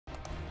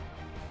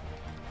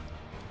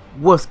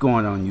What's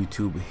going on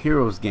YouTube?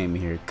 Heroes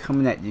Gaming here,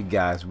 coming at you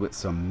guys with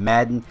some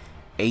Madden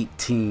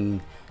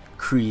 18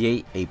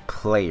 create a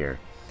player.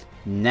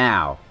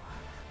 Now,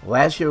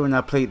 last year when I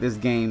played this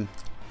game,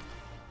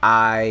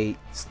 I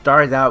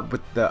started out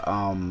with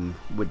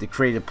the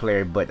create a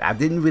player, but I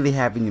didn't really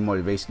have any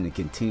motivation to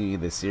continue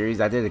the series.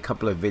 I did a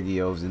couple of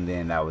videos and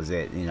then that was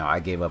it. You know,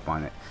 I gave up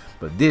on it.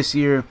 But this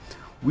year,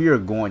 we are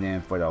going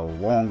in for the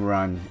long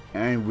run,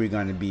 and we're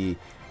going to be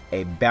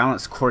a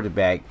balanced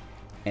quarterback,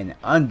 an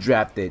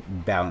undrafted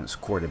balanced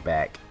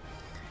quarterback,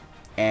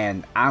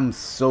 and I'm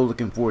so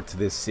looking forward to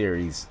this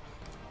series.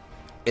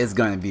 It's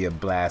gonna be a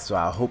blast, so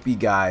I hope you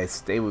guys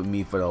stay with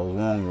me for the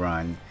long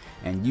run.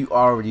 And you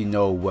already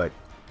know what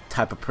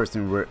type of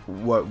person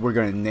we're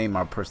gonna name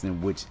our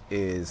person, which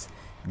is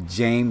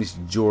James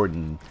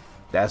Jordan.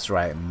 That's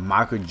right,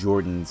 Michael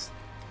Jordan's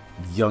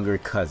younger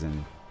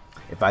cousin.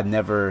 If I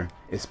never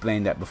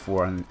explained that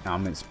before,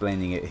 I'm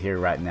explaining it here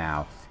right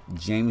now.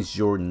 James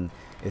Jordan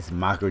is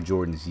Michael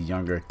Jordan's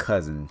younger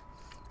cousin.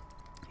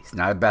 He's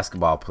not a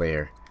basketball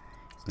player.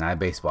 He's not a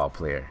baseball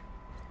player.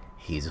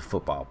 He's a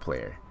football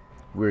player.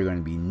 We're going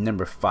to be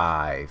number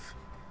 5.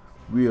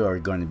 We are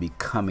going to be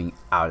coming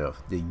out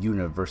of the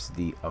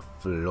University of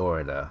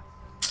Florida,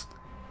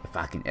 if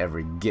I can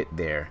ever get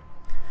there.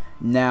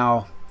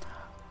 Now,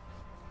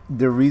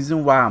 the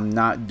reason why I'm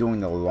not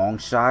doing the long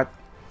shot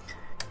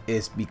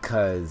is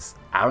because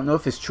I don't know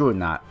if it's true or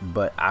not,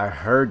 but I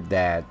heard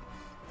that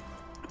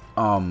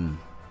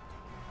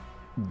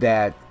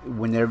that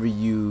whenever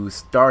you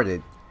start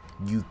it,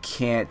 you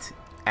can't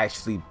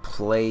actually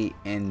play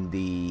in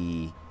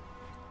the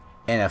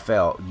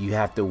NFL. You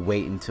have to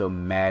wait until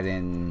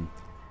Madden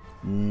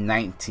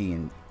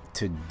 19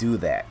 to do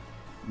that.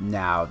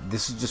 Now,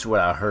 this is just what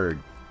I heard.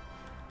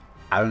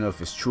 I don't know if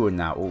it's true or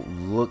not. Oh,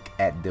 look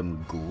at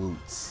them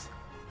glutes.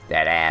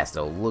 That ass,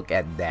 though. Look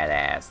at that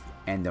ass.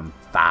 And them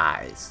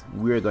thighs.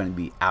 We're going to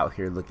be out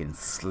here looking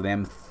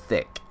slim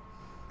thick.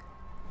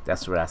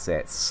 That's what I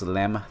said.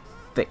 Slim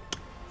thick.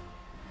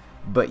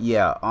 But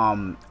yeah,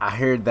 I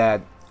heard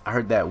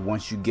that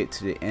once you get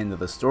to the end of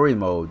the story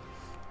mode,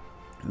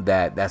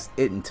 that's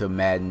it until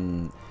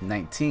Madden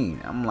 19.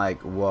 I'm like,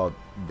 well,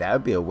 that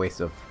would be a waste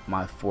of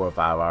my 4 or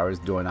 5 hours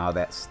doing all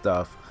that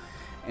stuff,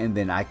 and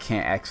then I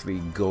can't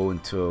actually go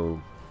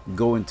into the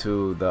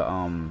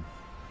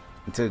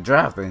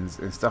draft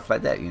and stuff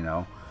like that, you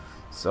know.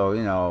 So,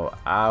 you know,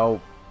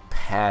 I'll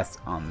pass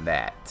on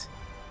that.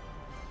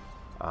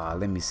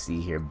 Let me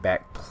see here.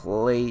 Back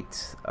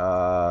plate.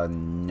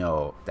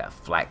 No. That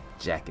flak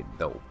jacket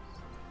though.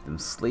 Them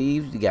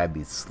sleeves, you gotta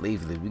be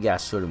sleeveless. We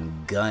gotta show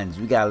them guns.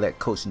 We gotta let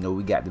coach know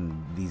we got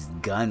these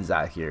guns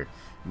out here.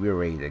 We're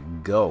ready to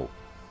go.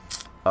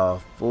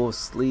 Full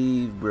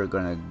sleeve, we're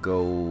gonna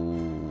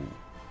go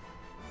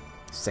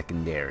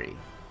secondary.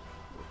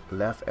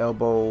 Left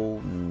elbow,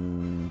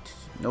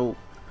 nope.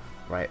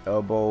 Right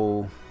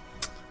elbow,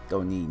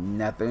 don't need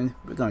nothing.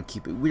 We're gonna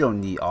keep it. We don't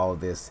need all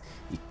this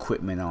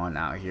equipment on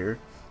out here.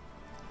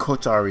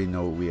 Coach already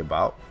know what we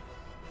about.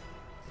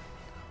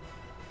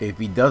 If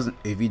he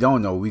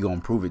don't know, we gonna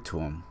prove it to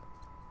him.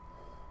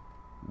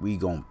 We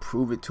gonna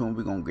prove it to him.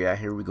 We gonna get out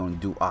here. We gonna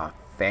do our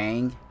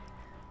thing.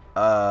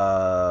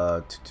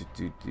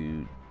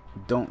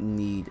 Don't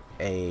need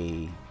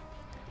a.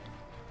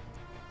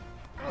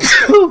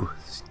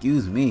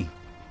 Excuse me.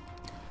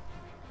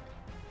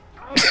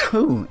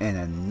 And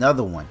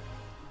another one.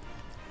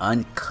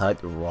 Uncut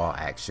raw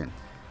action.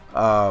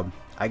 I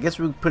guess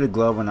we put a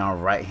glove on our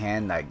right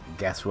hand. I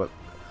guess what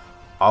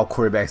all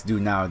quarterbacks do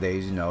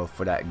nowadays, you know,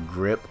 for that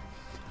grip.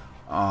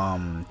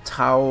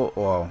 Towel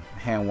or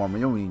hand warmer.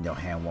 You don't need no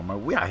hand warmer.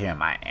 We out here in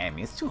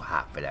Miami. It's too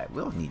hot for that.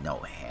 We don't need no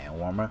hand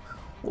warmer.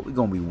 What we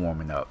gonna be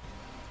warming up?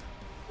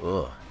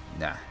 Ugh,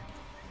 nah.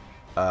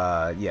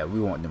 Yeah, we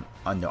want them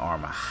Under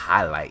Armour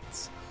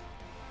highlights.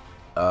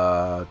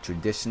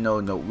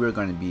 Traditional. No, we're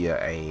gonna be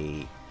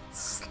a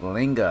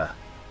slinger.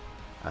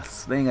 A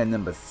slinger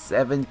number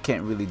 7.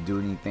 Can't really do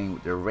anything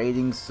with the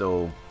ratings,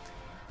 so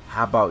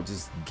how about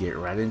just get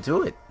right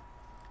into it?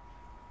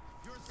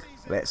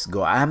 Let's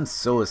go. I'm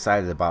so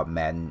excited about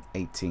Madden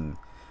 18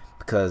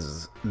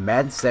 because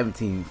Madden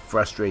 17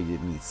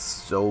 frustrated me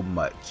so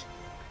much.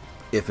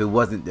 If it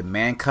wasn't the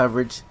man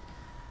coverage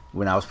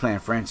when I was playing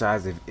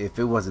franchise, if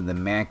it wasn't the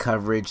man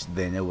coverage,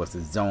 then it was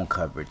the zone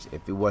coverage.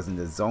 If it wasn't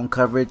the zone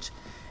coverage,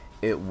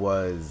 it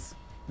was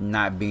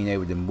not being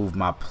able to move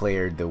my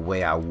player the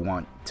way I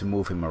want to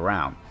move him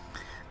around.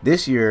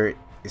 This year,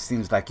 it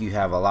seems like you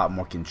have a lot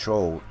more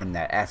control in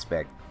that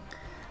aspect.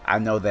 I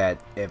know that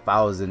if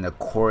I was in the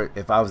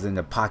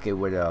pocket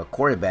with a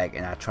quarterback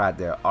and I tried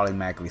to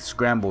automatically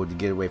scramble to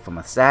get away from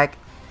a sack,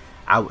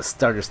 I would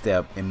stutter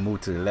step and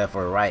move to the left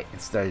or right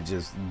instead of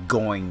just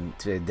going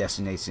to the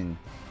destination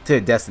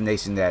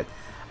that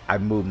I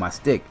moved my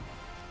stick.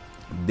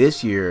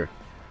 This year,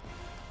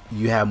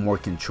 you have more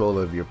control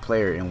of your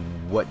player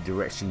and what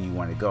direction you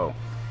want to go,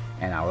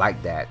 and I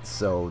like that.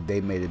 So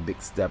they made a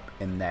big step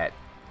in that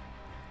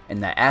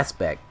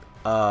aspect.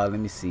 Let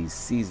me see.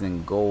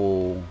 Season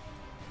goal.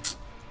 It's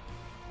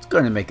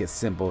gonna make it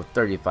simple.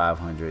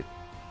 3,500.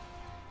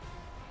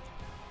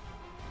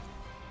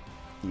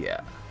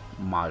 Yeah,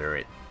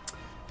 moderate.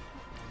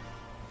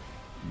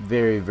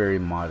 Very, very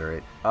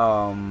moderate.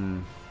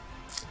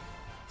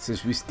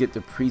 Since we skipped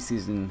the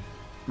preseason,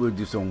 we'll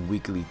do some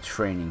weekly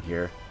training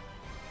here.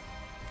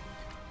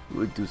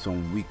 We'll do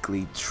some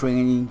weekly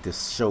training to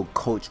show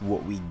coach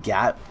what we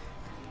got,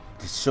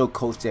 to show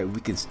coach that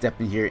we can step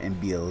in here and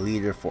be a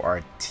leader for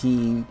our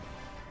team,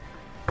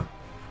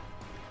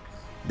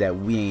 that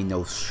we ain't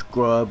no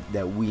scrub,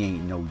 that we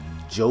ain't no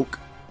joke.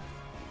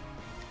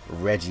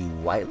 Reggie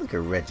White, look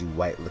at Reggie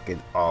White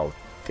looking all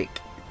thick.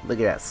 Look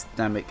at that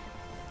stomach.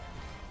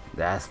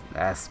 That's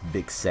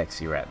big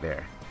sexy right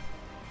there.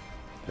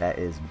 That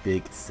is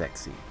big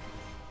sexy.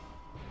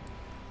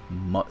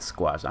 Mutt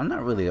squash. I'm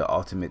not really an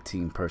ultimate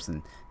team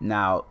person.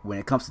 Now, when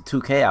it comes to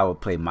 2K, I would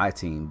play my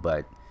team,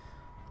 but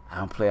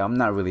I'm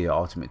not really an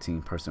ultimate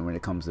team person when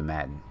it comes to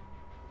Madden.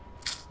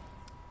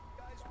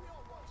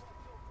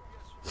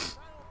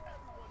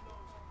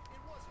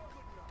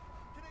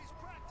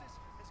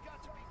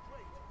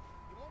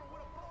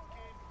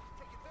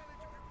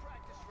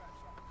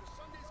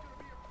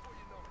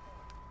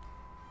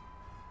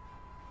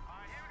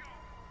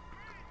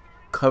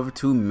 Cover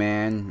 2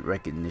 man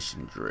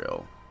recognition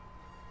drill.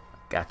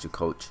 Got you,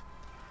 coach.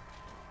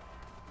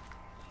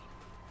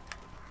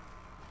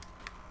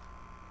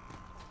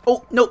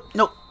 Oh, no.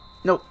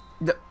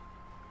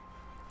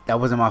 That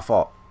wasn't my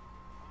fault.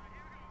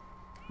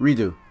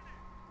 Redo.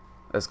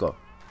 Let's go.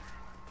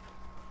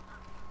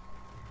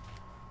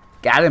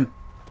 Got him.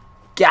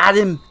 Got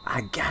him.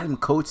 I got him,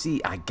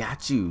 coachy. I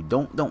got you.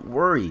 Don't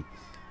worry.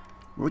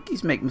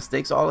 Rookies make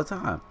mistakes all the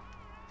time.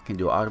 Can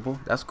do audible.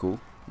 That's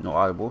cool. No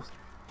audibles.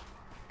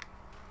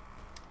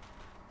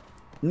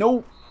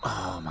 No.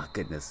 Oh my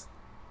goodness.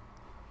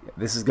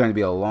 This is going to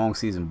be a long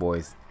season,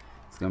 boys.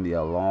 It's going to be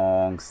a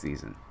long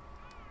season.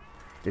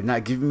 They're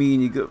not giving me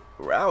any good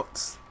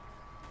routes.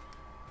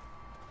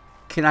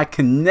 Can I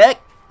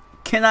connect?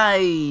 Can I?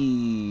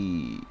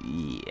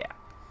 Yeah.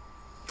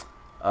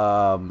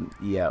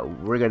 Yeah,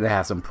 we're going to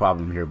have some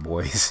problem here,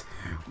 boys.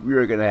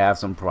 We're going to have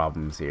some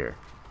problems here.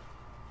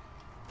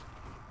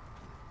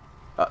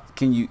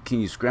 Can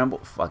you scramble?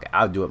 Fuck it.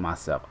 I'll do it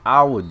myself.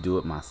 I will do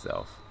it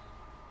myself.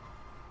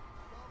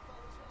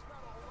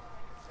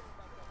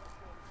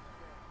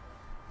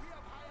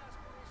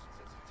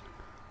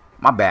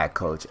 My bad,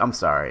 coach. I'm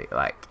sorry.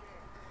 Like,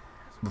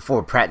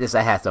 before practice,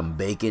 I had some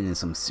bacon and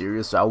some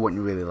cereal, so I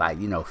wasn't really, like,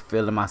 you know,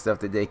 feeling myself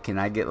today. Can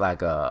I get,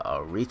 like,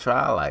 a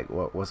retry? Like,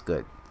 what's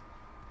good?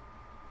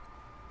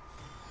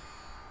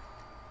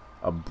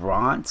 A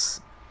bronze?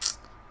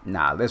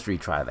 Nah, let's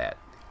retry that.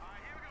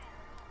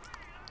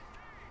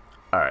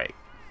 Alright.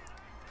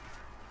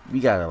 We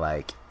gotta,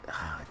 like,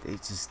 they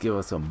just give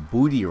us some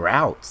booty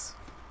routes.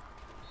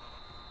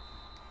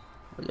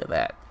 Look at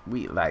that.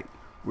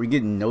 We're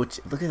getting no.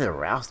 Look at the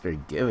routes they're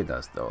giving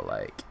us, though.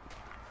 Like,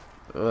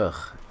 ugh,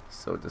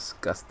 so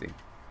disgusting.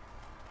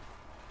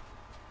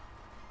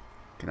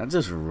 Can I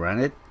just run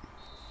it?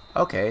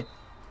 Okay,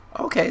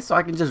 so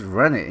I can just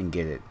run it and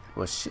get it.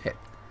 Well, shit.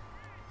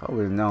 If I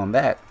would have known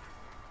that.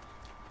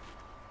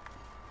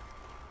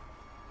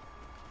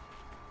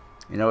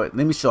 You know what?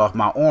 Let me show off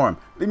my arm.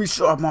 Let me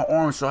show off my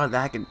arm so that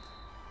I can.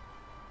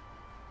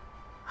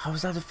 How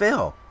was that a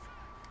fail?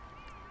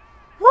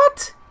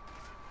 What?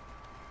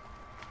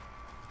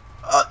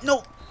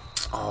 No.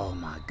 Oh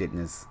my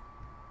goodness.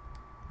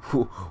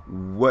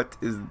 What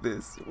is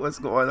this? What's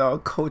going on,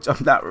 coach?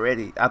 I'm not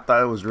ready. I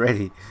thought I was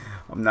ready.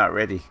 I'm not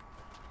ready.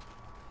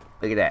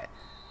 Look at that.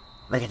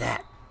 Look at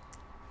that.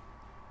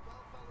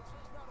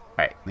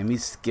 Alright, let me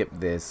skip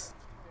this.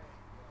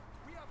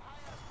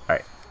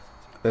 Alright.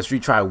 Let's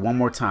retry one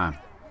more time.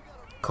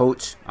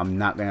 Coach, I'm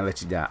not going to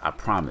let you down. I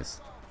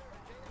promise.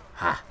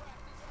 Ha.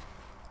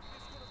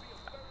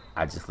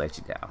 I just let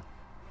you down.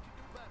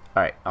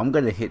 Alright, I'm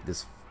going to hit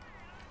this.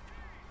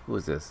 Who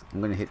is this?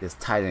 I'm going to hit this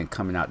tight end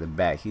coming out the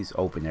back. He's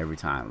open every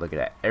time. Look at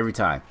that. Every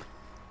time.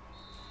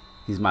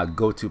 He's my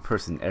go-to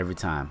person every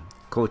time.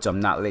 Coach, I'm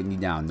not letting you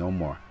down no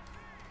more.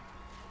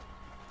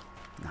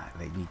 Not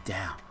letting you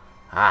down.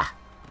 Ah.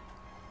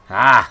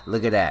 Ah.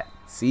 Look at that.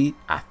 See?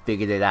 I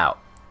figured it out.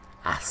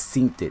 I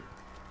synced it.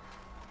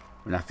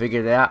 When I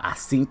figured it out, I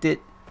synced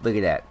it. Look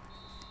at that.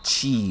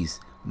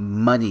 Cheese.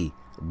 Money.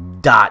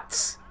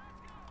 Dots.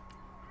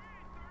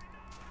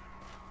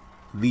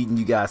 Leading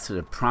you guys to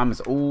the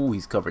promise. Oh,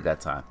 he's covered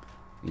that time.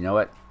 You know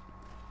what?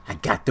 I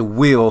got the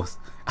wheels.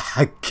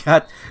 I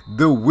got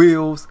the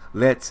wheels.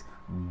 Let's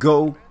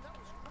go.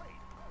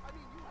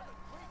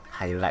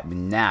 How you like me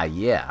now?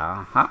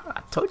 Yeah,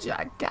 I told you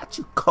I got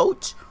you,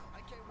 coach.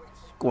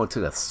 Going to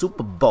the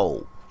Super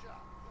Bowl.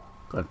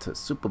 Going to the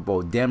Super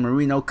Bowl. Dan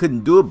Marino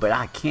couldn't do it, but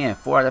I can.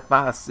 4 out of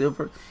 5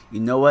 silver. You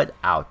know what?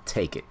 I'll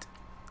take it.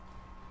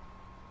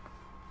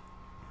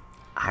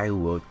 I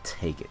will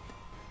take it.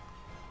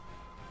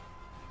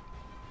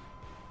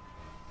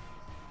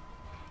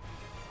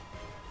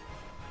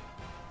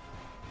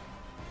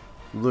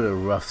 A little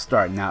rough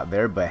starting out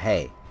there, but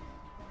hey,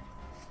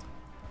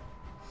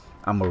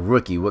 I'm a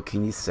rookie. What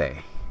can you say?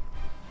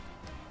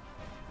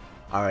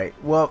 Alright,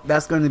 well,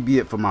 that's going to be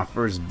it for my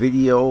first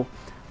video.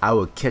 I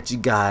will catch you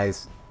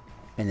guys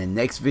in the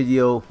next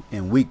video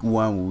in week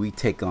 1 where we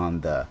take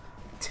on the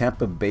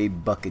Tampa Bay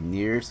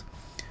Buccaneers.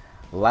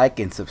 Like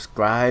and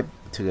subscribe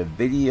to the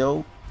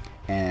video,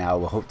 and I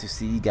will hope to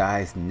see you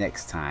guys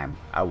next time.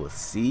 I will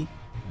see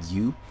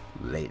you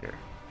later.